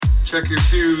check your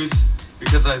shoes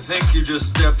because I think you just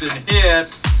stepped in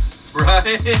it,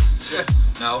 right?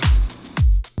 No.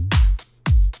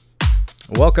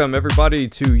 Welcome, everybody,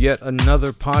 to yet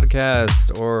another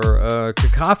podcast, or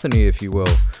cacophony, if you will,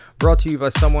 brought to you by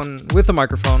someone with a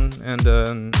microphone and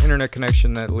an internet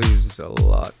connection that leaves a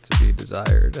lot to be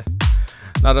desired.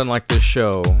 Not unlike this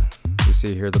show, we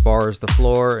see here the bar is the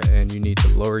floor, and you need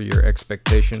to lower your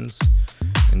expectations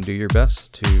and do your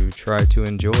best to try to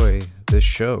enjoy this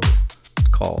show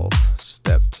called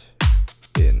Stepped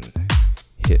in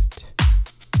Hit.